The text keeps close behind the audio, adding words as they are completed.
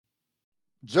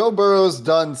Joe Burrow's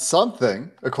done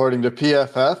something, according to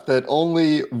PFF, that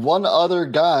only one other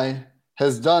guy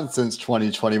has done since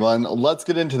 2021. Let's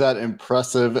get into that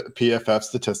impressive PFF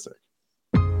statistic.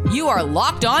 You are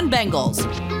Locked On Bengals,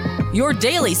 your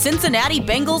daily Cincinnati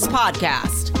Bengals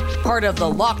podcast, part of the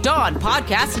Locked On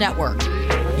Podcast Network,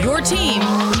 your team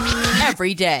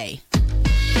every day.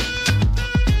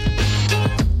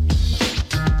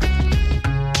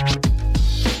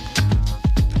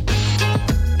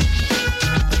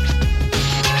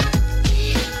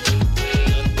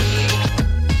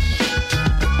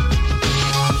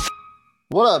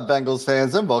 What up, Bengals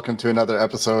fans, and welcome to another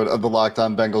episode of the Locked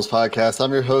On Bengals podcast.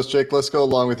 I'm your host, Jake Lisco,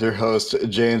 along with your host,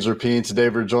 James Rapine. Today,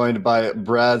 we're joined by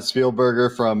Brad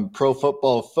Spielberger from Pro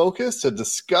Football Focus to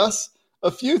discuss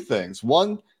a few things.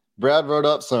 One, Brad wrote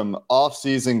up some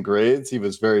off-season grades. He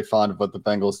was very fond of what the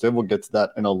Bengals did. We'll get to that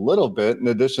in a little bit, in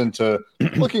addition to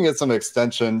looking at some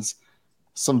extensions,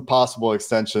 some possible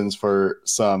extensions for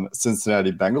some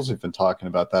Cincinnati Bengals. We've been talking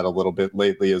about that a little bit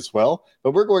lately as well.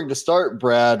 But we're going to start,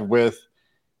 Brad, with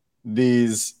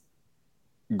these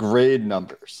grade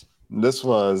numbers. This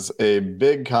was a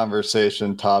big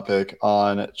conversation topic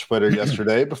on Twitter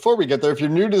yesterday. Before we get there, if you're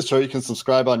new to the show, you can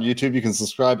subscribe on YouTube. You can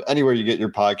subscribe anywhere you get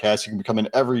your podcast. You can become an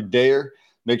everydayer.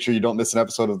 Make sure you don't miss an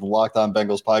episode of the Locked On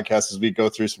Bengals podcast as we go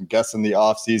through some guests in the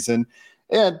offseason.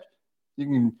 And you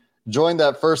can join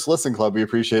that first listen club. We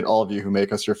appreciate all of you who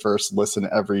make us your first listen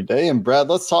every day. And Brad,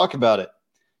 let's talk about it.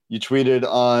 You tweeted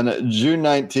on June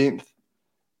 19th,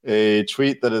 a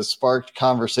tweet that has sparked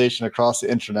conversation across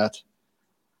the internet.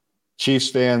 Chiefs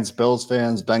fans, Bills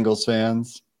fans, Bengals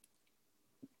fans,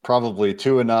 probably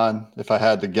to and on, if I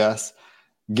had to guess.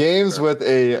 Games with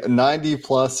a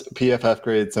 90-plus PFF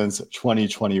grade since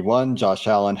 2021. Josh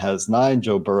Allen has 9.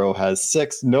 Joe Burrow has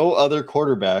 6. No other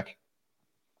quarterback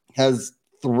has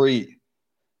 3.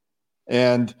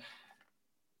 And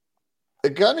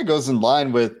it kind of goes in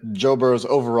line with Joe Burrow's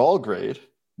overall grade,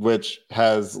 which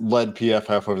has led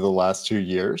PFF over the last 2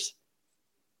 years.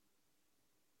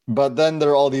 But then there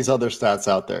are all these other stats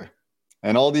out there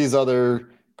and all these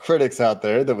other critics out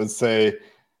there that would say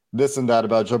this and that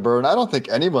about Joe Burrow. And I don't think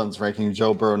anyone's ranking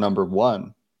Joe Burrow number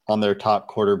 1 on their top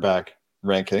quarterback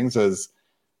rankings, as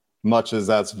much as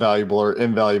that's valuable or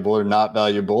invaluable or not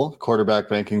valuable quarterback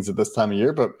rankings at this time of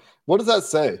year. But what does that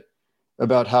say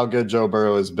about how good Joe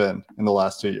Burrow has been in the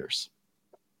last 2 years?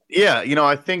 Yeah,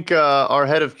 I think our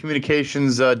head of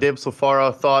communications, Dave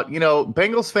Sofaro, thought,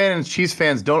 Bengals fans and Chiefs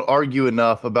fans don't argue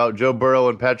enough about Joe Burrow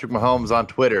and Patrick Mahomes on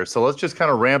Twitter. So let's just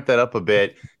kind of ramp that up a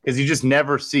bit because you just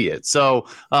never see it. So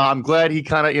I'm glad he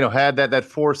kind of, had that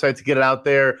foresight to get it out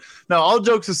there. Now, all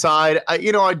jokes aside,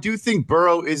 I do think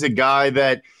Burrow is a guy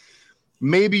that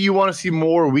maybe you want to see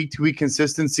more week-to-week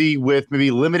consistency with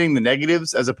maybe limiting the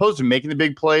negatives as opposed to making the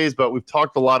big plays. But we've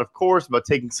talked a lot, of course, about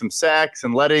taking some sacks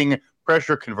and letting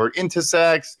pressure convert into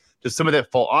sacks. Does some of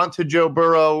that fall onto Joe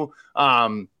Burrow? I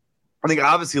think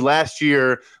obviously last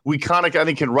year we kind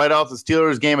of, can write off the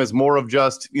Steelers game as more of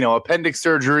just, appendix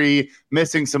surgery,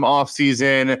 missing some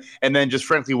offseason, and then just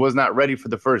frankly was not ready for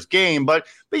the first game. But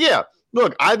yeah,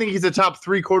 look, I think he's a top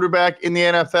 3 quarterback in the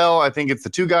NFL. I think it's the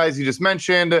 2 guys you just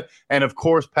mentioned, and of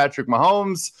course Patrick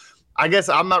Mahomes. I guess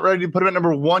I'm not ready to put him at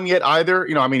number 1 yet either.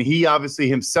 He obviously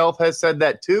himself has said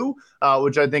that too,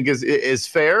 which I think is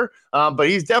fair. But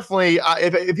he's definitely,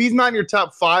 if he's not in your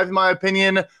top 5, in my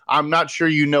opinion, I'm not sure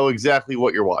you know exactly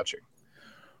what you're watching.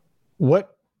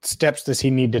 What steps does he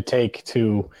need to take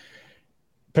to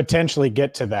potentially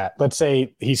get to that? Let's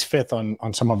say he's 5th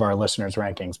on some of our listeners'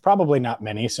 rankings. Probably not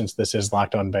many since this is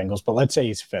Locked On Bengals, but let's say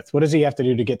he's 5th. What does he have to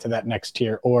do to get to that next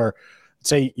tier? Or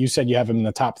say you said you have him in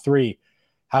the top 3.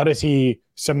 How does he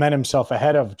cement himself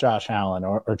ahead of Josh Allen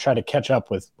or try to catch up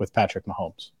with Patrick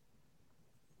Mahomes?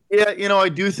 Yeah, I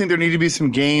do think there need to be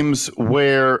some games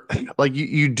where, like,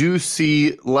 you do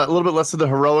see a little bit less of the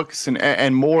heroics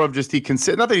and more of just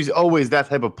not that he's always that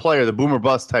type of player, the boomer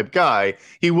bust type guy.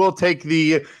 He will take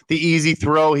the easy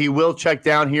throw. He will check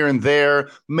down here and there,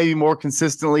 maybe more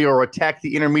consistently, or attack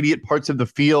the intermediate parts of the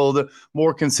field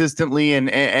more consistently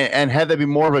and have that be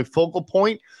more of a focal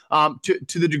point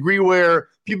to the degree where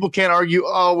people can't argue,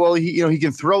 oh, well, he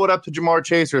can throw it up to Jamar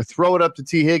Chase or throw it up to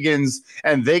T. Higgins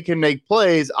and they can make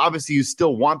plays. Obviously, you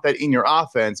still want that in your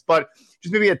offense, but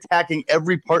just maybe attacking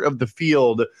every part of the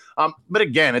field. But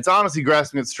again, it's honestly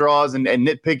grasping at straws and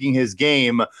nitpicking his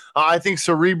game. I think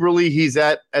cerebrally, he's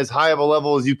at as high of a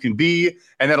level as you can be.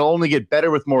 and that'll only get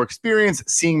better with more experience,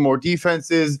 seeing more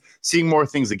defenses, seeing more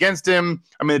things against him.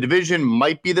 I mean, the division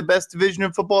might be the best division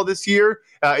in football this year.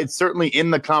 It's certainly in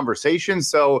the conversation.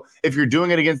 So if you're doing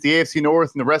it against the AFC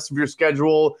North and the rest of your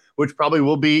schedule, which probably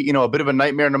will be, a bit of a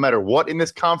nightmare no matter what in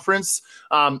this conference,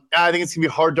 I think it's going to be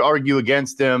hard to argue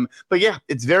against him. But yeah,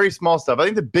 it's very small stuff. I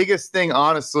think the biggest thing,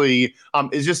 honestly,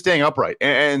 is just staying upright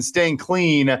and staying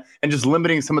clean and just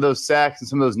limiting some of those sacks and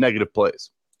some of those negative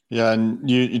plays. Yeah, and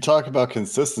you talk about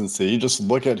consistency. You just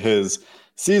look at his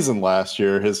season last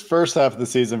year, his first half of the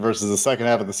season versus the second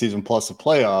half of the season plus the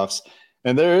playoffs.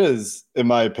 And there is, in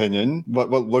my opinion, what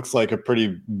looks like a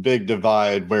pretty big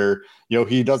divide where,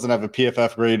 he doesn't have a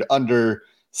PFF grade under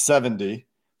 70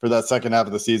 for that second half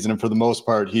of the season. And for the most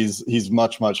part, he's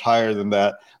much, much higher than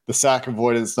that. The sack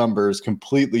avoidance numbers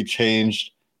completely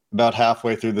changed about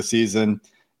halfway through the season.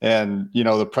 And,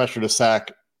 the pressure to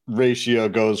sack ratio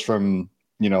goes from,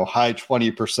 high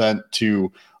 20%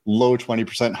 to low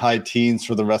 20%, high teens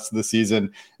for the rest of the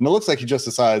season. And it looks like he just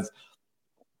decides,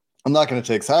 I'm not going to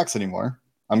take sacks anymore.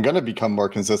 I'm going to become more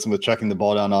consistent with checking the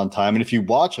ball down on time. And if you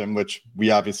watch him, which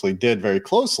we obviously did very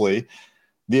closely,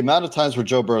 the amount of times where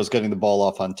Joe Burrow is getting the ball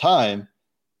off on time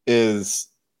is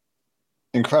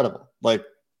incredible, like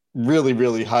really,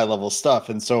 really high level stuff.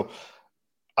 And so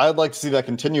I'd like to see that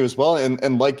continue as well.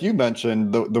 And like you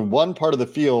mentioned, the one part of the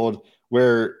field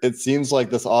where it seems like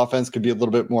this offense could be a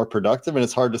little bit more productive, and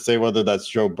it's hard to say whether that's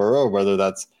Joe Burrow or whether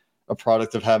that's a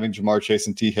product of having Jamar Chase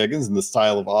and T. Higgins and the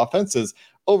style of offense is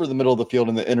over the middle of the field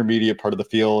and the intermediate part of the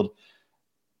field.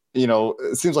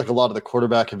 It seems like a lot of the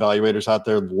quarterback evaluators out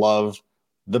there love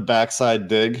the backside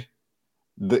dig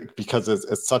because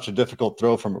it's such a difficult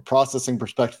throw from a processing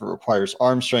perspective. It requires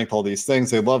arm strength, all these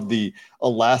things. They love the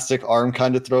elastic arm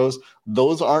kind of throws.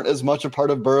 Those aren't as much a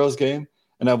part of Burrow's game.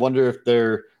 And I wonder if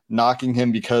they're knocking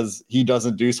him because he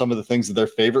doesn't do some of the things that their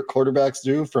favorite quarterbacks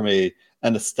do from an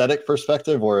aesthetic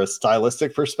perspective or a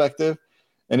stylistic perspective.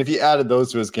 And if he added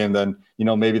those to his game, then,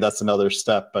 maybe that's another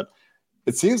step. But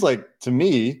it seems like, to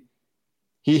me,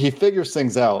 he figures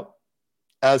things out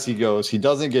as he goes. He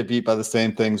doesn't get beat by the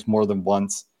same things more than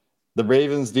once. The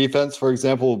Ravens defense, for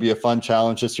example, will be a fun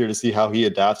challenge this year to see how he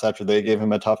adapts after they gave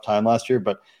him a tough time last year.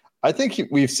 But I think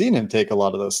we've seen him take a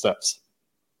lot of those steps.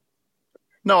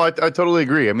 No, I totally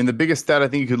agree. I mean, the biggest stat I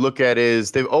think you could look at is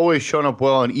they've always shown up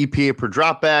well in EPA per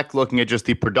dropback, looking at just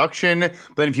the production.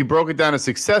 But then if you broke it down to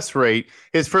success rate,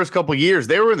 his first couple of years,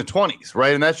 they were in the 20s,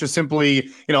 right? And that's just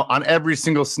simply, on every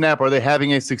single snap, are they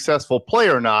having a successful play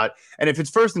or not? And if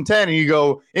it's 1st and 10 and you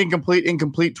go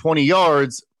incomplete 20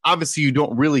 yards, obviously you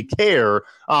don't really care.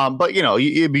 But,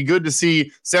 it'd be good to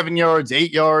see 7 yards,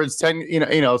 8 yards, 10,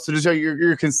 so just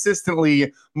you're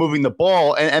consistently moving the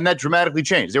ball. And that dramatically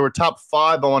changed. They were top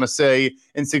 5, I want to say,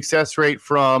 in success rate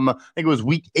from, I think it was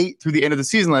week 8 through the end of the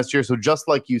season last year. So just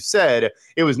like you said,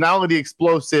 it was not only the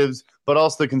explosives, but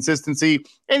also the consistency.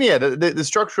 And yeah, the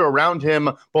structure around him,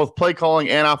 both play calling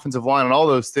and offensive line and all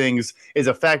those things is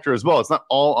a factor as well. It's not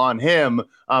all on him.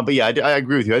 But yeah, I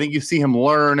agree with you. I think you see him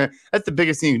learn. That's the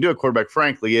biggest thing you can do at quarterback,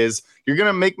 frankly, is you're going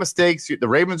to make mistakes. The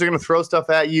Ravens are going to throw stuff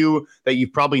at you that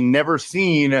you've probably never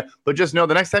seen. But just know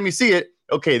the next time you see it,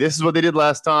 okay, this is what they did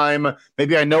last time.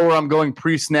 Maybe I know where I'm going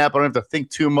pre-snap. I don't have to think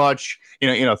too much,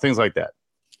 things like that.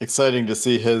 Exciting to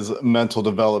see his mental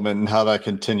development and how that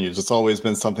continues. It's always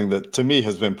been something that, to me,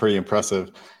 has been pretty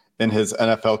impressive in his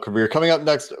NFL career. Coming up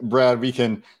next, Brad, we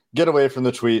can get away from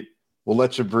the tweet. We'll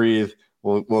let you breathe.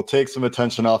 We'll take some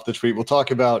attention off the tweet. We'll talk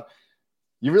about,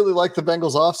 you really like the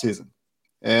Bengals offseason.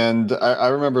 And I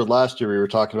remember last year we were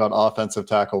talking about offensive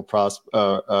tackle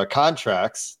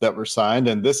contracts that were signed.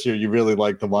 And this year you really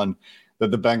like the one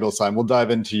that the Bengals signed. We'll dive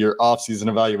into your offseason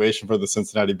evaluation for the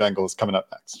Cincinnati Bengals coming up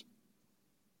next.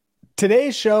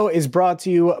 Today's show is brought to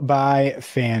you by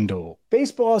FanDuel.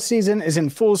 Baseball season is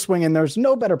in full swing, and there's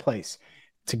no better place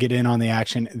to get in on the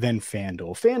action than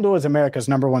FanDuel. FanDuel is America's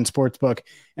 #1 sportsbook,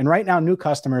 and right now new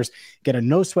customers get a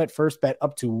no-sweat first bet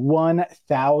up to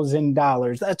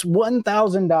 $1,000. That's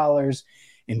 $1,000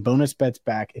 in bonus bets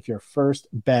back if your first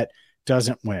bet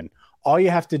doesn't win. All you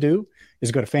have to do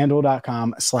is go to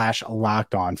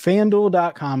FanDuel.com/lockedon.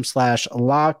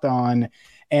 FanDuel.com/lockedon.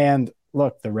 And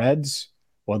look, the Reds,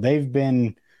 well, they've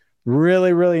been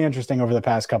really, really interesting over the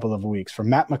past couple of weeks, from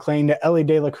Matt McClain to Ellie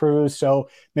De La Cruz. So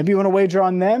maybe you want to wager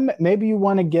on them. Maybe you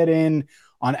want to get in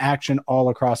on action all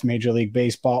across Major League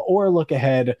Baseball, or look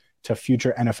ahead to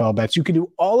future NFL bets. You can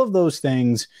do all of those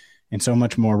things and so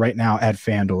much more right now at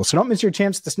FanDuel. So don't miss your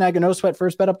chance to snag a no-sweat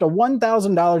first bet up to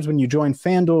 $1,000 when you join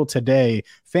FanDuel today.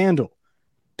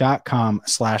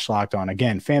 FanDuel.com/lockedon.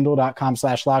 Again,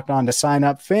 FanDuel.com/lockedon to sign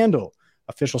up. FanDuel,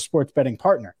 official sports betting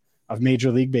partner of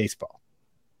Major League Baseball. No, I totally agree. I mean, the biggest stat I think you could look at is they've always shown up well in EPA per dropback, looking at just the production. But then if you broke it down to success rate, his first couple of years, they were in the 20s, right? And that's just simply, on every single snap, are they having a successful play or not? And if it's 1st and 10 and you go incomplete 20 yards, obviously you don't really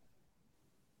care.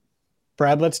 But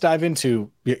Brad, let's dive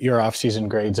into your offseason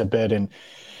grades a bit. And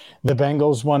the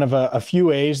Bengals, one of a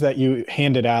few A's that you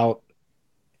handed out,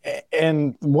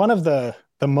 and one of the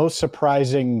most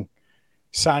surprising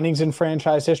signings in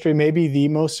franchise history, maybe the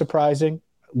most surprising,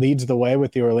 leads the way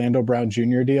with the Orlando Brown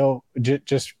Jr. deal.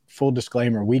 Just full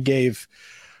disclaimer, we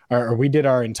did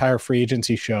our entire free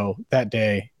agency show that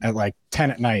day at like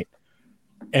 10 at night,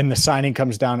 and the signing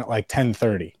comes down at like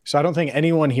 10:30. So I don't think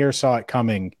anyone here saw it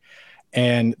coming.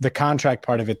 And the contract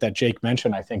part of it that Jake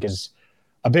mentioned, I think, is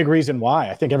a big reason why.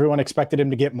 I think everyone expected him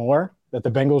to get more, that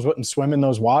the Bengals wouldn't swim in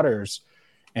those waters.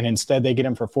 And instead they get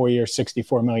him for 4 years,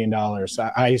 $64 million.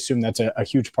 I assume that's a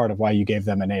huge part of why you gave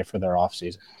them an A for their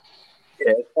offseason.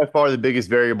 Yeah, it's by far the biggest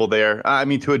variable there. I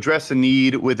mean, to address a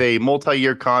need with a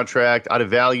multi-year contract, I'd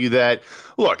value that.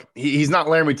 Look, he's not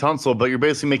Laremy Tunsil, but you're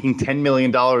basically making $10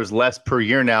 million less per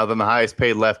year now than the highest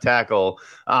paid left tackle.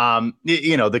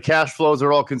 The cash flows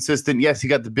are all consistent. Yes, he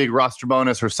got the big roster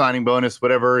bonus or signing bonus,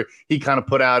 whatever he kind of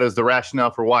put out as the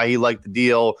rationale for why he liked the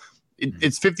deal.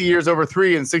 It's 50 years over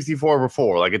 3 and 64 over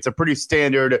 4. Like, it's a pretty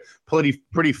standard,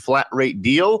 pretty flat rate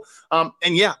deal.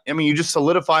 You just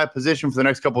solidify a position for the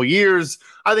next couple of years.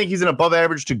 I think he's an above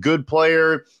average to good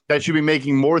player that should be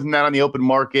making more than that on the open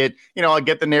market. I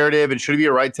get the narrative, and should he be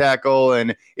a right tackle?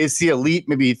 And is he elite?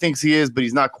 Maybe he thinks he is, but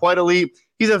he's not quite elite.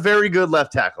 He's a very good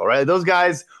left tackle, right? Those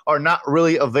guys are not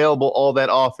really available all that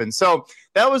often. So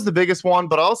that was the biggest one.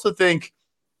 But I also think,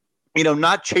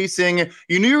 not chasing.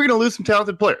 You knew you were going to lose some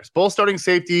talented players. Both starting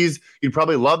safeties you'd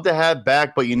probably love to have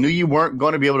back, but you knew you weren't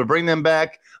going to be able to bring them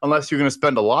back unless you're going to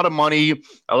spend a lot of money.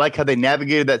 I like how they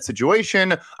navigated that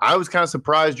situation. I was kind of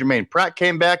surprised Jermaine Pratt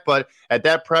came back, but at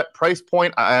that price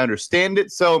point, I understand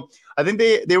it. So I think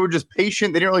they were just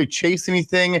patient. They didn't really chase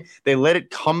anything. They let it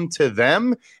come to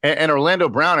them. And Orlando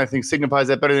Brown, I think, signifies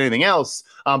that better than anything else.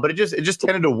 But it just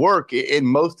tended to work in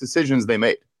most decisions they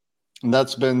made. And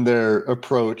that's been their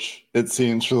approach, it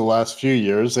seems, for the last few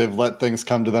years. They've let things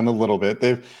come to them a little bit.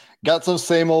 They've got some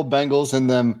same old Bengals in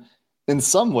them in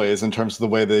some ways, in terms of the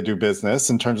way they do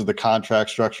business, in terms of the contract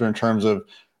structure, in terms of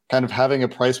kind of having a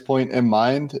price point in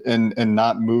mind and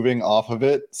not moving off of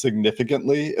it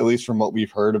significantly, at least from what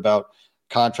we've heard about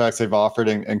contracts they've offered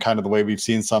and kind of the way we've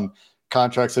seen some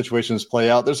contract situations play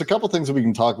out. There's a couple things that we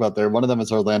can talk about there. One of them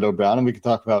is Orlando Brown, and we can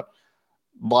talk about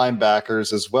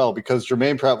linebackers as well, because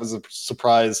Jermaine Pratt was a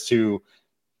surprise to,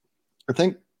 I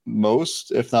think,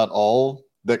 most, if not all,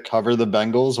 that cover the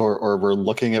Bengals or were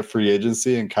looking at free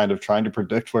agency and kind of trying to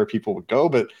predict where people would go.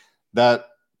 But that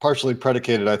partially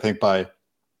predicated, I think, by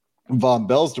Von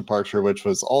Bell's departure, which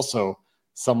was also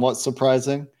somewhat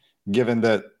surprising, given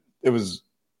that it was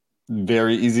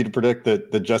very easy to predict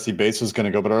that Jesse Bates was going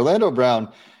to go. But Orlando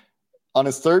Brown, on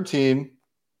his third team,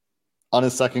 on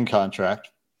his second contract,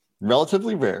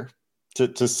 relatively rare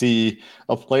to see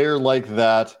a player like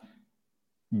that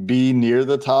be near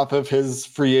the top of his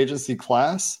free agency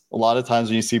class. A lot of times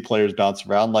when you see players bounce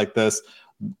around like this,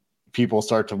 people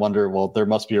start to wonder, well, there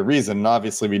must be a reason. And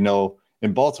obviously we know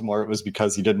in Baltimore, it was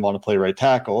because he didn't want to play right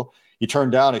tackle. He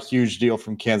turned down a huge deal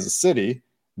from Kansas City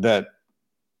that,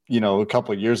 a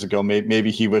couple of years ago, maybe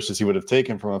he wishes he would have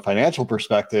taken from a financial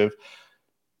perspective.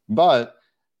 But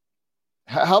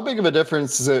how big of a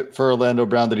difference is it for Orlando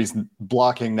Brown that he's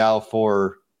blocking now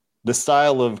for the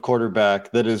style of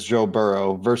quarterback that is Joe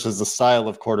Burrow versus the style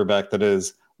of quarterback that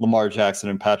is Lamar Jackson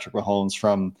and Patrick Mahomes,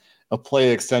 from a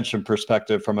play extension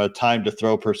perspective, from a time to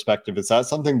throw perspective? Is that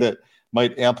something that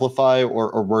might amplify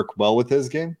or work well with his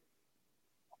game?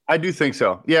 I do think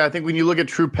so. Yeah, I think when you look at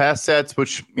true pass sets,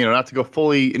 which, not to go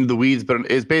fully into the weeds, but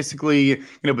is basically,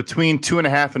 between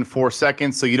 2.5 and 4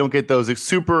 seconds. So you don't get those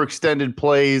super extended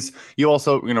plays. You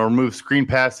also, remove screen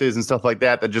passes and stuff like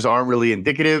that just aren't really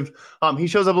indicative. He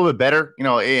shows up a little bit better,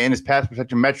 in his pass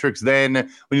protection metrics than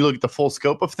when you look at the full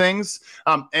scope of things.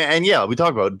 And yeah, we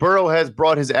talk about it. Burrow has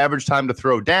brought his average time to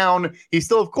throw down. He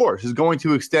still, of course, is going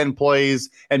to extend plays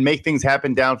and make things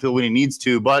happen downfield when he needs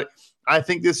to. But I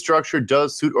think this structure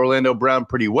does suit Orlando Brown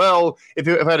pretty well. If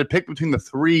I had to pick between the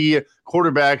three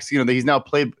quarterbacks, that he's now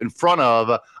played in front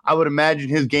of, I would imagine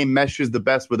his game meshes the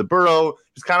best with a Burrow.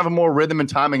 Just kind of a more rhythm and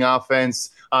timing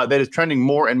offense that is trending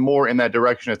more and more in that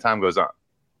direction as time goes on.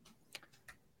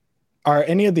 Are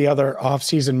any of the other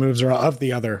offseason moves, or of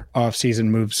the other offseason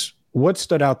moves, what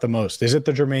stood out the most? Is it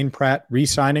the Jermaine Pratt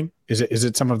re-signing? Is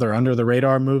it some of their under the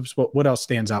radar moves? What else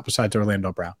stands out besides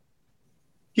Orlando Brown?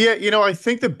 Yeah, I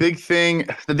think the big thing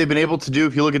that they've been able to do,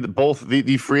 if you look at both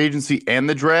the free agency and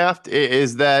the draft,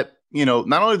 is that,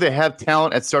 not only do they have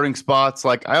talent at starting spots,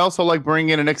 like I also like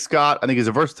bringing in a Nick Scott. I think he's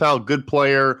a versatile, good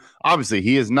player. Obviously,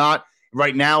 he is not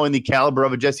right now in the caliber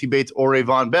of a Jesse Bates or a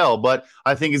Von Bell, but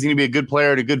I think he's going to be a good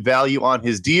player at a good value on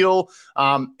his deal.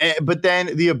 But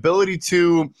then the ability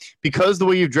to, because the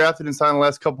way you've drafted and signed the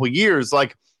last couple of years,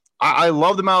 like I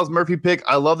love the Myles Murphy pick.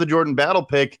 I love the Jordan Battle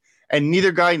pick. And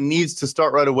neither guy needs to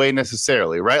start right away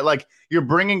necessarily, right? Like you're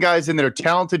bringing guys in that are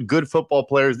talented, good football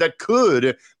players that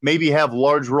could maybe have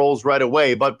large roles right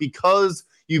away. But because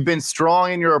you've been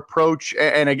strong in your approach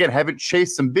and again, haven't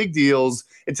chased some big deals,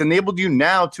 it's enabled you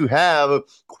now to have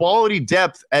quality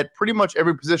depth at pretty much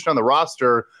every position on the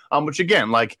roster, which again,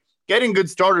 like getting good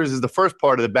starters is the first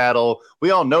part of the battle.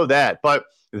 We all know that. But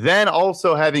then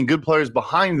also having good players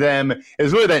behind them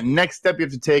is really that next step you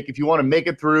have to take if you want to make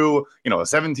it through, a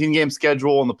 17-game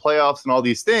schedule and the playoffs and all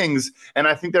these things. And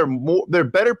I think they're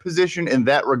better positioned in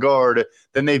that regard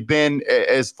than they've been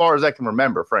as far as I can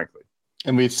remember, frankly.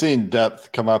 And we've seen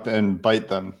depth come up and bite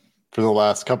them for the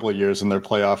last couple of years in their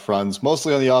playoff runs,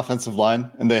 mostly on the offensive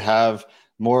line. And they have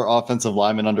more offensive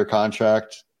linemen under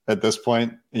contract at this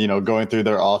point, going through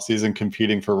their offseason,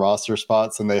 competing for roster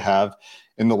spots than they have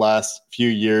in the last few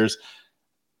years.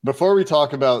 Before we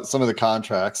talk about some of the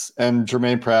contracts, and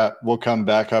Jermaine Pratt will come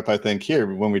back up, I think,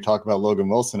 here when we talk about Logan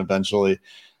Wilson eventually.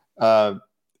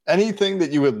 Anything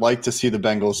that you would like to see the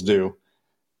Bengals do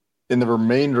in the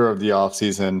remainder of the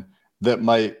offseason that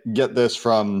might get this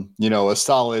from, a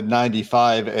solid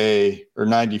 95A or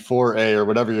 94A or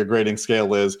whatever your grading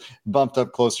scale is, bumped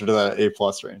up closer to that A+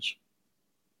 range?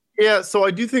 Yeah, so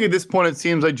I do think at this point it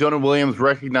seems like Jonah Williams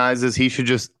recognizes he should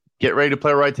just get ready to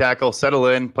play right tackle, settle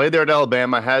in, play there at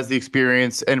Alabama, has the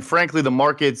experience. And frankly, the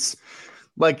market's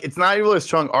like, it's not really a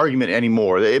strong argument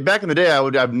anymore. Back in the day, I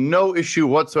would have no issue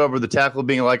whatsoever the tackle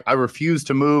being like, I refuse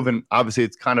to move. And obviously,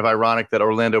 it's kind of ironic that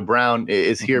Orlando Brown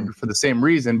is here for the same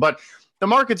reason. But the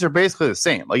markets are basically the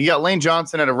same. Like you got Lane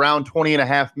Johnson at around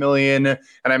 $20.5 million, and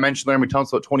I mentioned Larry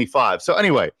Tunsil at 25. So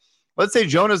anyway, let's say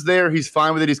Jonah's there. He's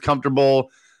fine with it. He's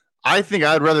comfortable. I think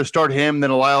I'd rather start him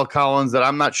than a Lyle Collins that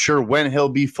I'm not sure when he'll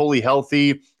be fully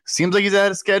healthy. Seems like he's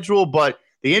ahead of schedule, but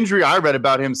the injury I read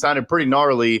about him sounded pretty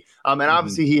gnarly. And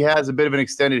obviously he has a bit of an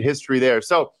extended history there.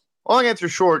 So long answer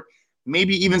short,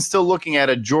 maybe even still looking at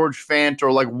a George Fant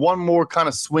or like one more kind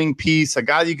of swing piece, a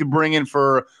guy that you could bring in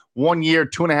for 1 year,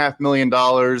 $2.5 million.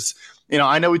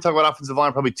 I know we talk about offensive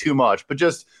line probably too much, but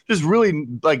just really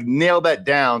like nail that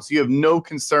down so you have no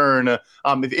concern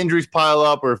if injuries pile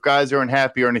up or if guys are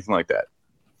unhappy or anything like that.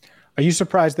 Are you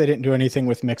surprised they didn't do anything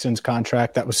with Mixon's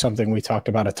contract? That was something we talked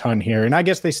about a ton here, and I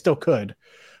guess they still could.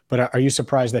 But are you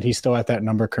surprised that he's still at that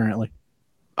number currently?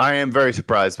 I am very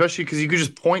surprised, especially because you could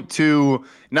just point to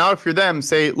now if you're them,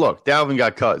 say, look, Dalvin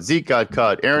got cut, Zeke got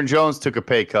cut, Aaron Jones took a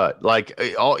pay cut. Like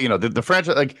all, the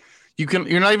franchise, like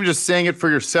you're not even just saying it for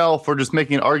yourself or just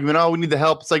making an argument. Oh, we need the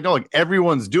help. It's like, no, like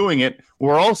everyone's doing it.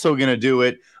 We're also going to do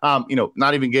it.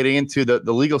 Not even getting into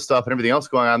the legal stuff and everything else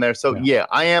going on there. So yeah,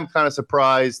 I am kind of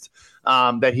surprised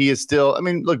that he is still,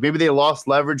 look, maybe they lost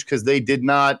leverage because they did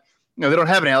not, they don't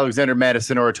have an Alexander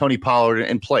Madison or a Tony Pollard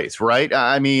in place, right?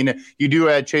 You do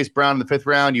add Chase Brown in the 5th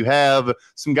round. You have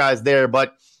some guys there,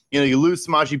 but you lose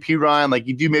Samaje Perine. Like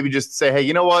you do maybe just say, hey,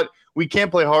 you know what? We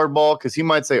can't play hardball because he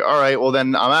might say, all right, well,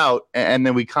 then I'm out. And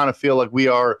then we kind of feel like we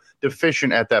are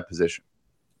deficient at that position.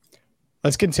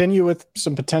 Let's continue with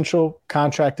some potential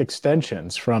contract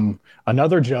extensions from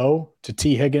another Joe to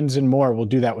T. Higgins and more. We'll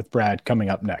do that with Brad coming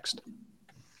up next.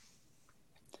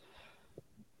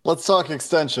 Let's talk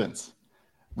extensions.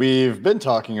 We've been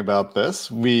talking about this.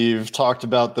 We've talked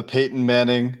about the Peyton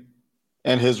Manning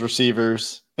and his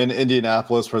receivers in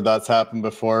Indianapolis where that's happened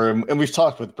before. And we've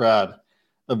talked with Brad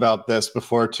about this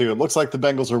before too. It looks like the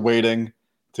Bengals are waiting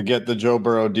to get the Joe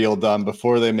Burrow deal done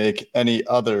before they make any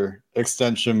other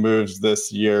extension moves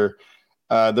this year.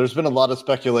 There's been a lot of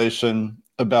speculation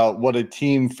about what a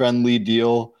team-friendly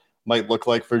deal might look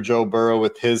like for Joe Burrow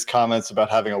with his comments about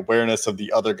having awareness of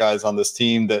the other guys on this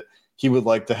team that he would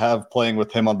like to have playing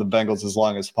with him on the Bengals as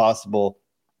long as possible.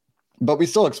 But we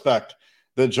still expect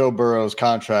that Joe Burrow's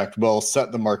contract will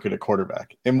set the market at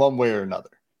quarterback in one way or another.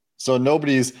 So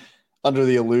nobody's under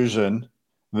the illusion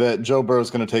that Joe Burrow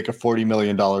is going to take a $40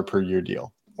 million per year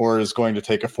deal or is going to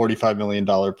take a $45 million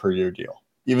per year deal,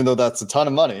 even though that's a ton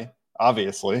of money,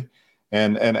 obviously.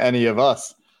 And any of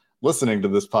us listening to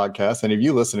this podcast, any of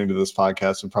you listening to this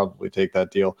podcast would probably take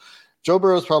that deal. Joe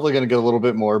Burrow is probably going to get a little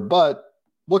bit more, but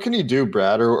what can you do,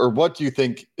 Brad? Or what do you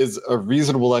think is a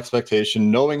reasonable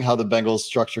expectation, knowing how the Bengals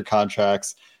structure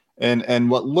contracts and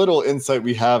what little insight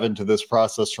we have into this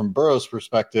process from Burrow's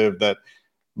perspective that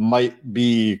might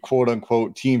be quote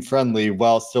unquote team friendly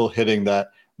while still hitting that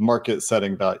market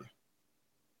setting value?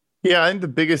 Yeah, I think the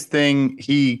biggest thing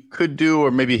he could do, or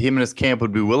maybe him and his camp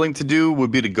would be willing to do, would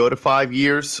be to go to 5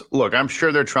 years. Look, I'm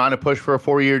sure they're trying to push for a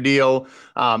 4-year deal.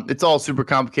 It's all super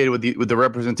complicated with the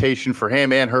representation for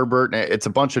him and Herbert. It's a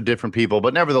bunch of different people,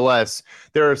 but nevertheless,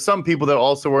 there are some people that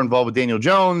also were involved with Daniel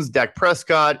Jones, Dak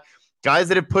Prescott, guys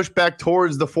that have pushed back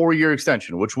towards the 4-year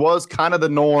extension, which was kind of the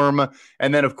norm.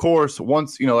 And then, of course,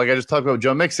 once, like I just talked about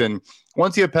Joe Mixon,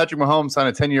 once you have Patrick Mahomes sign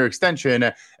a 10-year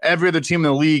extension, every other team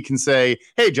in the league can say,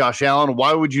 hey, Josh Allen,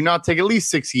 why would you not take at least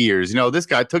 6 years? This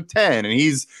guy took 10, and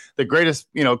he's the greatest,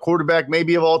 quarterback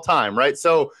maybe of all time, right?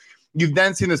 So you've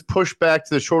then seen this push back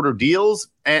to the shorter deals,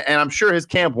 and I'm sure his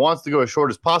camp wants to go as short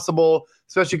as possible,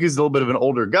 especially because he's a little bit of an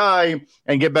older guy,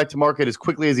 and get back to market as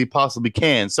quickly as he possibly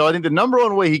can. So I think the number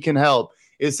one way he can help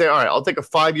is say, all right, I'll take a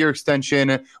 5-year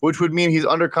extension, which would mean he's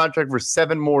under contract for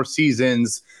 7 more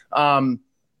seasons,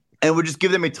 and would just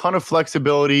give them a ton of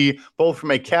flexibility, both from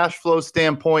a cash flow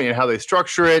standpoint and how they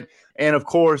structure it, and of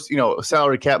course,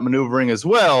 salary cap maneuvering as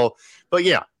well. But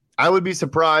yeah, I would be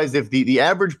surprised if the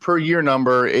average per year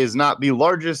number is not the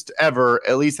largest ever,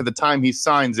 at least at the time he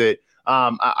signs it.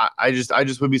 I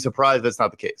just would be surprised if that's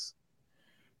not the case.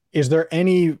 Is there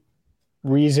any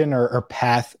reason or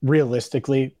path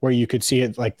realistically where you could see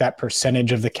it like that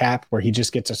percentage of the cap where he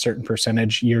just gets a certain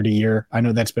percentage year to year? I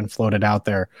know that's been floated out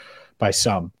there by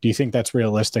some. Do you think that's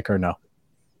realistic or no?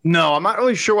 No, I'm not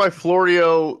really sure why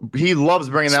Florio, he loves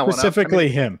bringing that one up. Specifically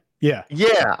him. Yeah.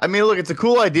 Yeah. I mean, look, it's a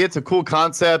cool idea. It's a cool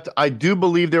concept. I do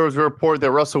believe there was a report that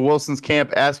Russell Wilson's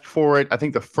camp asked for it. I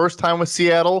think the first time with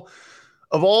Seattle.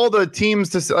 Of all the teams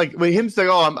to like with him saying,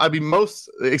 I'd be most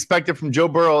expected from Joe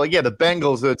Burrow. Like, yeah, the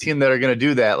Bengals are the team that are going to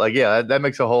do that. Like, yeah, that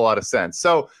makes a whole lot of sense.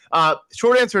 So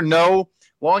short answer, no.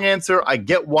 Long answer, I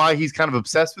get why he's kind of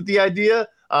obsessed with the idea.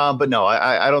 But no,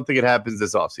 I don't think it happens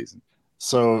this offseason.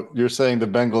 So you're saying the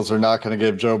Bengals are not going to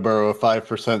give Joe Burrow a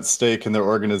 5% stake in their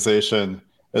organization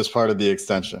as part of the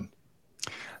extension?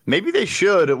 Maybe they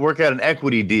should work out an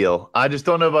equity deal. I just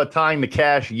don't know about tying the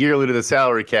cash yearly to the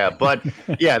salary cap. But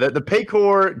yeah, the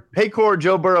Paycor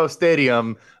Joe Burrow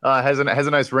Stadium has a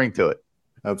nice ring to it.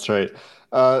 That's right.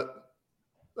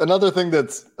 Another thing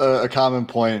that's a common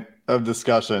point of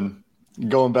discussion,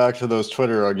 going back to those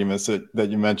Twitter arguments that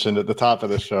you mentioned at the top of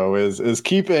the show, is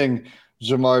keeping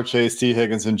Ja'Marr Chase, T.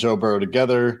 Higgins, and Joe Burrow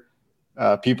together.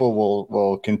 People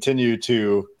will continue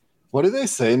to, what do they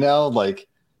say now? Like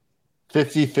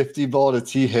 50-50 ball to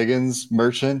T. Higgins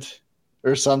merchant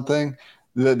or something.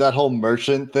 That whole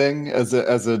merchant thing as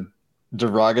a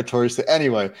derogatory thing.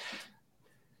 Anyway,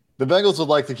 the Bengals would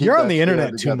like to keep. You're on the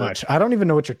internet too much. I don't even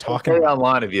know what you're talking about.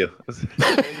 Online of you.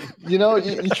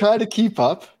 You try to keep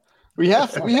up. We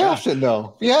have to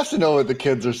know. We have to know what the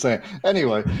kids are saying.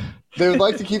 Anyway, they would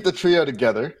like to keep the trio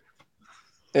together,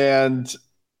 and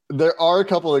there are a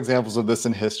couple of examples of this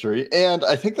in history. And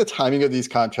I think the timing of these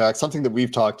contracts, something that we've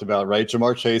talked about, right?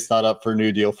 Ja'Marr Chase not up for a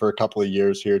new deal for a couple of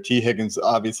years here. T. Higgins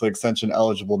obviously extension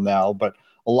eligible now, but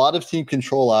a lot of team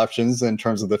control options in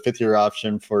terms of the 5th-year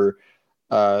option for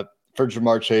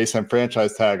Ja'Marr Chase and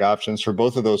franchise tag options for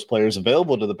both of those players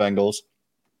available to the Bengals.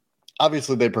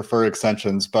 Obviously, they prefer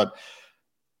extensions, but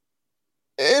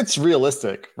it's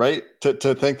realistic, right? To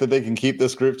think that they can keep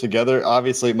this group together.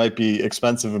 Obviously, it might be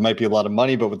expensive. It might be a lot of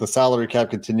money, but with the salary cap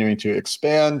continuing to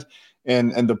expand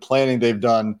and the planning they've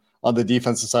done on the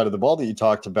defensive side of the ball that you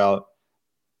talked about,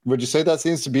 would you say that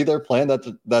seems to be their plan,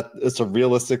 that it's a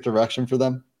realistic direction for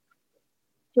them?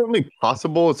 Certainly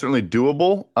possible. It's certainly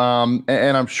doable.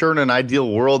 And I'm sure in an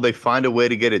ideal world, they find a way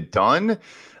to get it done.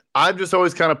 I've just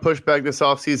always kind of pushed back this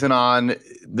offseason on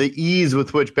the ease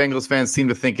with which Bengals fans seem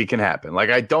to think it can happen. Like,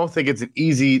 I don't think it's an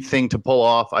easy thing to pull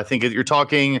off. I think you're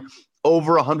talking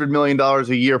over $100 million a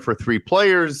year for 3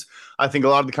 players. I think a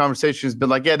lot of the conversation has been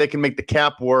like, yeah, they can make the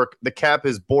cap work. The cap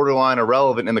is borderline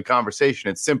irrelevant in the conversation.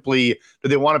 It's simply, do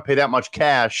they want to pay that much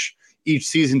cash each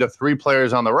season to 3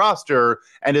 players on the roster?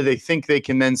 And do they think they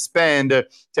can then spend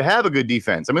to have a good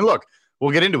defense? I mean, look, we'll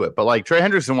get into it, but like Trey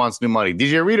Hendrickson wants new money.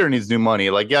 DJ Reader needs new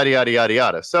money, like yada, yada, yada,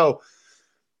 yada. So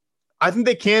I think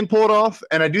they can pull it off.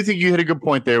 And I do think you hit a good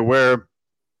point there where,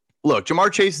 look,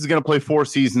 Ja'Marr Chase is going to play 4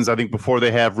 seasons, I think, before they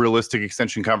have realistic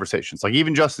extension conversations. Like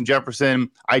even Justin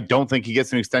Jefferson, I don't think he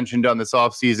gets an extension done this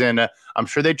offseason. I'm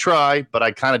sure they try, but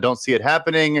I kind of don't see it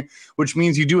happening, which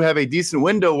means you do have a decent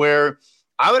window where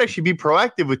I would actually be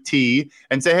proactive with T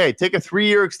and say, hey, take a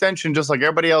 3-year extension just like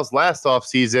everybody else last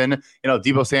offseason,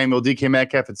 Deebo Samuel, DK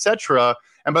Metcalf, etc.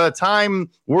 And by the time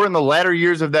we're in the latter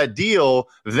years of that deal,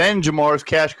 then Jamar's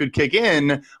cash could kick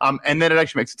in, and then it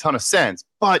actually makes a ton of sense.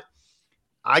 But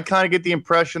I kind of get the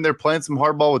impression they're playing some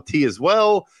hardball with T as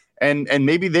well. And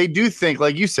maybe they do think,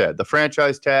 like you said, the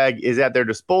franchise tag is at their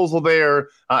disposal there,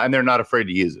 and they're not afraid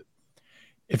to use it.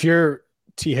 If you're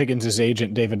T. Higgins'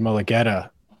 agent, David Mulligetta,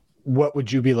 what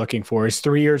would you be looking for? Is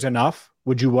 3 years enough?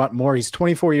 Would you want more? He's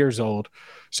 24 years old.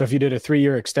 So if you did a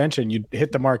 3-year extension, you'd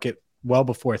hit the market well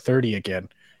before 30 again.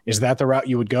 Is that the route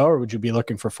you would go, or would you be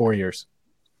looking for 4 years?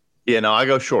 Yeah, no, I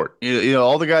go short.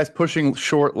 All the guys pushing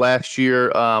short last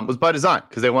year was by design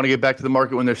because they want to get back to the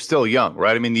market when they're still young,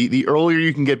 right? I mean, the earlier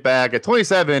you can get back at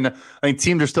 27, I think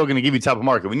teams are still going to give you top of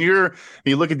market. When you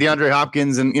look at DeAndre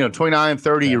Hopkins and 29,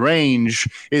 30 range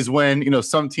is when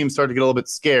some teams start to get a little bit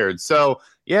scared. So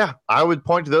yeah, I would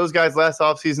point to those guys last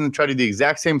offseason and try to do the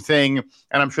exact same thing.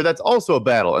 And I'm sure that's also a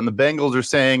battle. And the Bengals are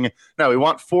saying, no, we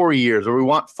want 4 years or we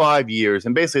want 5 years.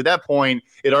 And basically at that point,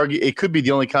 it could be the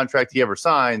only contract he ever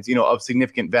signs, of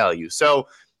significant value. So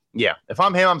yeah, if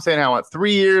I'm him, I'm saying I want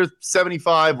 3 years,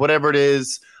 75, whatever it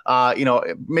is,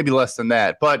 maybe less than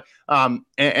that. But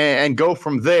and go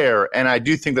from there. And I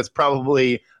do think that's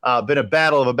probably been a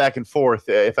battle of a back and forth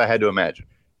if I had to imagine.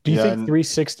 Do you think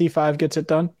 365 gets it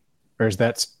done? Or is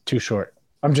that too short?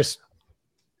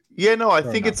 Yeah, no, I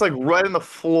think it's like right in the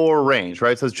floor range,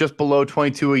 right? So it's just below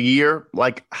 22 a year.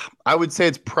 Like I would say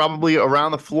it's probably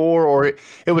around the floor, or it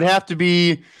would have to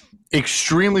be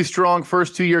extremely strong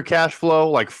first 2-year cash flow,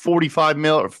 like 45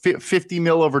 mil or 50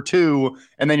 mil over 2.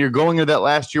 And then you're going into that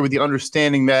last year with the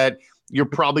understanding that you're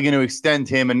probably going to extend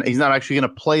him and he's not actually going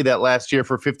to play that last year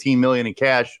for 15 million in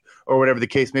cash or whatever the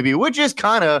case may be, which is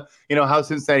kind of, how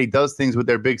Cincinnati does things with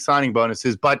their big signing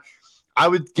bonuses. But I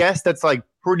would guess that's like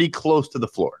pretty close to the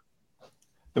floor.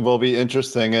 It will be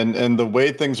interesting. And the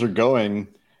way things are going,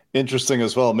 interesting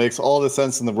as well. It makes all the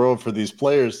sense in the world for these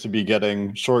players to be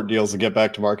getting short deals to get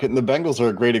back to market. And the Bengals are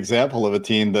a great example of a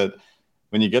team that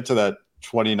when you get to that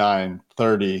 29,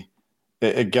 30,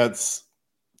 it gets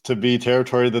to be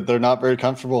territory that they're not very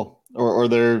comfortable or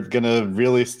they're going to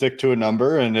really stick to a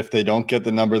number. And if they don't get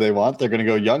the number they want, they're going to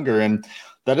go younger. And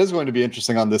that is going to be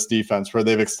interesting on this defense where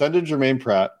they've extended Jermaine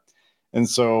Pratt. And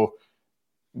so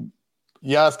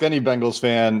you ask any Bengals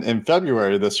fan in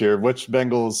February this year, which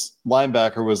Bengals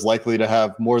linebacker was likely to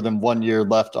have more than 1 year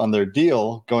left on their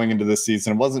deal going into this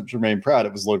season. It wasn't Jermaine Pratt.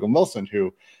 It was Logan Wilson,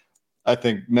 who I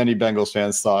think many Bengals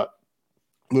fans thought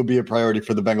would be a priority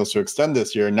for the Bengals to extend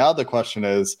this year. Now the question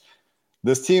is,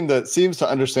 this team that seems to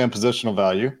understand positional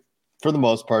value, for the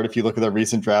most part, if you look at their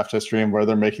recent draft history and where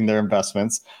they're making their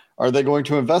investments, are they going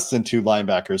to invest in 2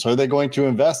 linebackers? Are they going to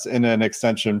invest in an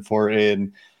extension for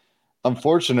an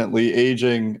unfortunately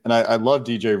aging, and I love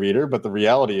DJ Reader, but the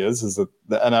reality is that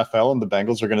the NFL and the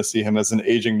Bengals are going to see him as an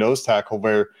aging nose tackle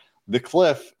where the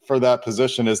cliff for that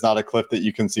position is not a cliff that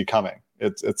you can see coming.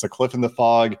 It's a cliff in the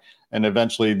fog, and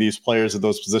eventually these players at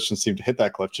those positions seem to hit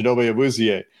that cliff. Chidobe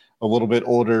Awuzie, a little bit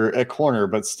older at corner,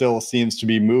 but still seems to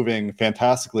be moving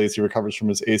fantastically as he recovers from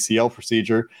his ACL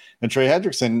procedure. And Trey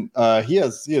Hendrickson, he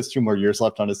has 2 more years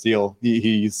left on his deal.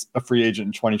 He's a free agent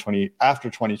in 2020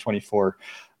 after 2024.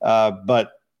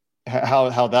 But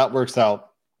how that works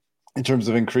out in terms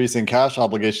of increasing cash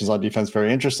obligations on defense,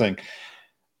 very interesting.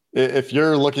 If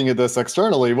you're looking at this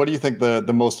externally, what do you think the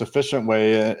most efficient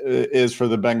way is for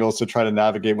the Bengals to try to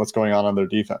navigate what's going on their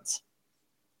defense?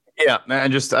 Yeah, and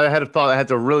I had a thought I had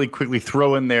to really quickly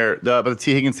throw in there about the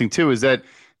T. Higgins thing too, is that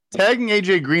tagging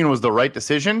AJ Green was the right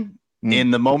decision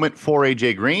in the moment for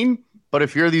AJ Green. But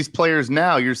if you're these players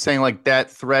now, you're saying like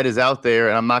that threat is out there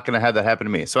and I'm not going to have that happen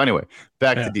to me. So anyway,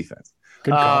 back to defense.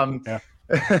 Good call.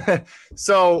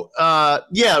 So,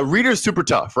 Reader's super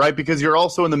tough, right? Because you're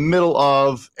also in the middle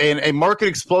of a market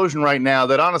explosion right now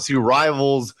that honestly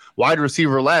rivals wide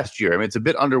receiver last year. I mean, it's a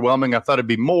bit underwhelming. I thought it'd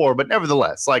be more, but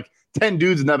nevertheless, like 10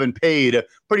 dudes have been paid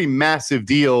pretty massive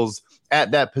deals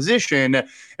at that position.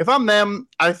 If I'm them,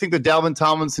 I think the Dalvin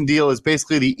Tomlinson deal is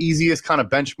basically the easiest kind of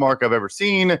benchmark I've ever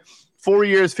seen. 4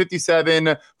 years, 57,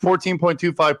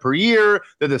 14.25 per year.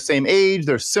 They're the same age.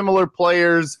 They're similar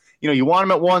players. You want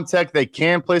them at 1 tech. They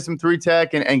can play some 3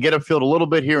 tech and get upfield a little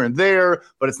bit here and there,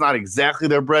 but it's not exactly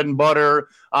their bread and butter.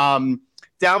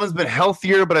 Dalvin's been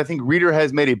healthier, but I think Reader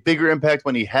has made a bigger impact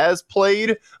when he has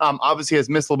played. Obviously has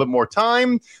missed a little bit more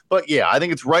time, but yeah, I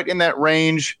think it's right in that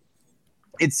range.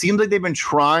 It seems like they've been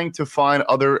trying to find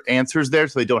other answers there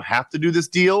so they don't have to do this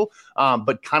deal,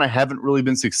 but kind of haven't really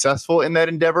been successful in that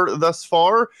endeavor thus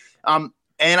far.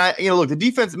 Look, the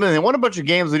defense, they won a bunch of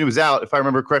games when he was out, if I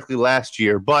remember correctly, last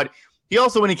year, but he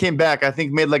also, when he came back, I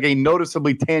think made like a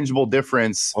noticeably tangible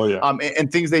difference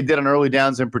and things they did on early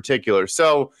downs in particular.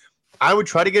 So I would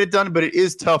try to get it done, but it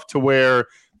is tough to where,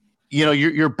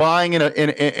 you're buying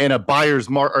in a buyer's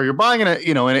market, or you're buying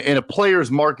in a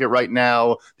player's market right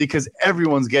now because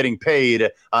everyone's getting paid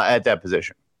at that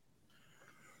position.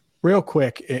 Real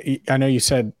quick, I know you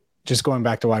said just going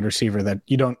back to wide receiver, that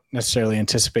you don't necessarily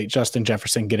anticipate Justin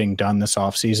Jefferson getting done this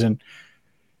offseason.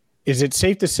 Is it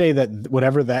safe to say that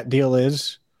whatever that deal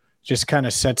is just kind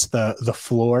of sets the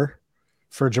floor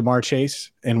for Jamar Chase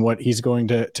and what he's going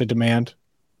to demand?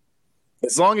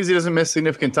 As long as he doesn't miss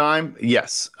significant time,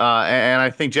 yes. And I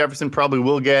think Jefferson probably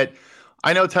will get.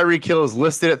 I know Tyreek Hill is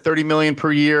listed at $30 million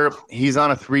per year. He's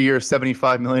on a 3-year,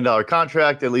 $75 million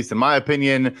contract, at least in my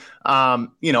opinion.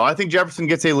 I think Jefferson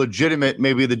gets a legitimate.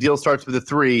 Maybe the deal starts with a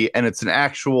 3, and it's an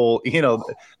actual. He's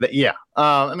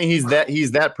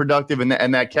that productive and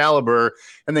that caliber.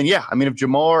 And then if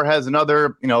Jamar has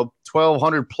another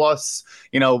 1,200 plus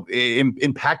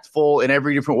impactful in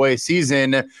every different way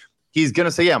season, he's going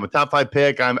to say, I'm a top 5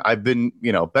 pick. I've been,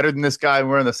 better than this guy.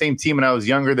 We're on the same team and I was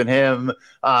younger than him.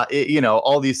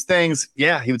 All these things.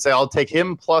 Yeah, he would say, I'll take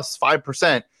him plus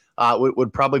 5%,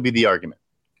 would probably be the argument.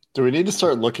 Do we need to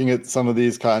start looking at some of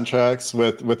these contracts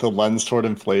with a lens toward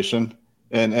inflation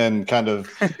and kind of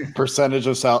percentage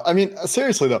of salary? I mean,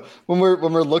 seriously though, when we're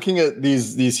looking at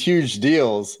these huge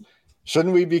deals,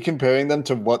 shouldn't we be comparing them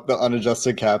to what the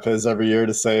unadjusted cap is every year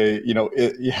to say,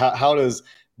 how does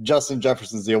Justin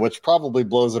Jefferson's deal, which probably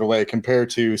blows it away,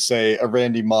 compared to, say, a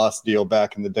Randy Moss deal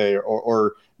back in the day,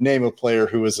 or name a player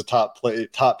who was a top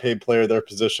paid player of their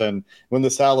position when the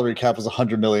salary cap was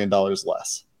 $100 million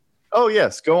less? Oh,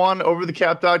 yes. Go on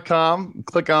overthecap.com,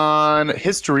 click on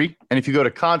history. And if you go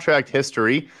to contract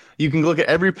history, you can look at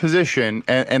every position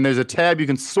and there's a tab you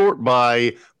can sort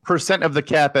by percent of the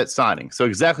cap at signing. So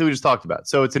exactly what we just talked about.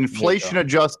 So it's inflation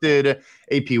adjusted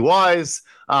APYs.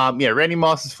 Randy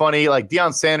Moss is funny. Like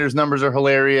Deion Sanders' numbers are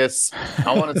hilarious.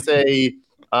 I want to say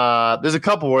there's a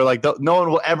couple where no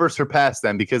one will ever surpass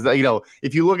them because,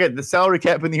 if you look at the salary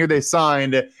cap in the year they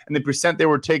signed and the percent they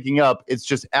were taking up, it's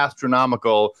just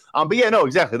astronomical.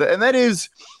 Exactly. And that is,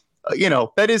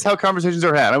 that is how conversations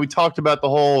are had. And we talked about the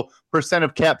whole percent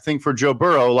of cap thing for Joe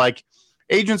Burrow. Like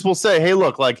agents will say, hey,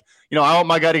 look, I want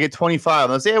my guy to get 25.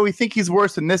 And they'll say, we think he's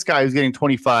worse than this guy who's getting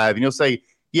 25. And you'll say,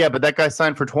 yeah, but that guy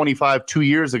signed for 25 2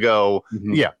 years ago.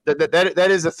 Mm-hmm. Yeah,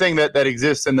 that is a thing that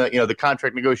exists in the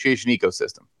contract negotiation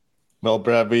ecosystem. Well,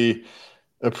 Brad, we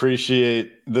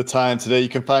appreciate the time today. You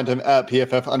can find him at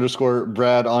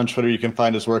PFF_Brad on Twitter. You can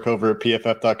find his work over at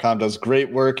PFF.com. Does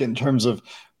great work in terms of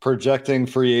projecting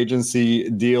free agency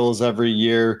deals every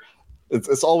year.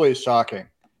 It's always shocking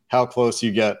how close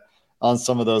you get on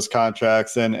some of those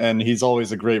contracts, and he's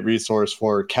always a great resource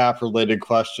for cap-related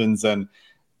questions and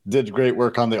did great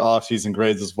work on the offseason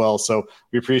grades as well. So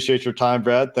we appreciate your time,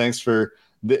 Brad. Thanks for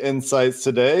the insights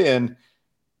today. And,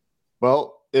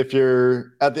 well, if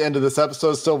you're at the end of this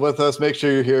episode still with us, make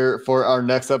sure you're here for our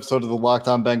next episode of the Locked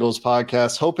On Bengals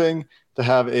podcast, hoping to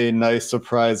have a nice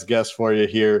surprise guest for you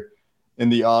here in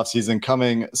the offseason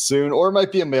coming soon, or it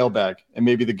might be a mailbag, and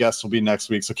maybe the guest will be next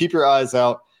week. So keep your eyes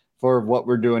out for what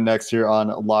we're doing next here on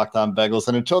Locked On Bengals.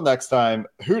 And until next time,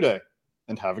 hoo day,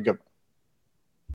 and have a good one.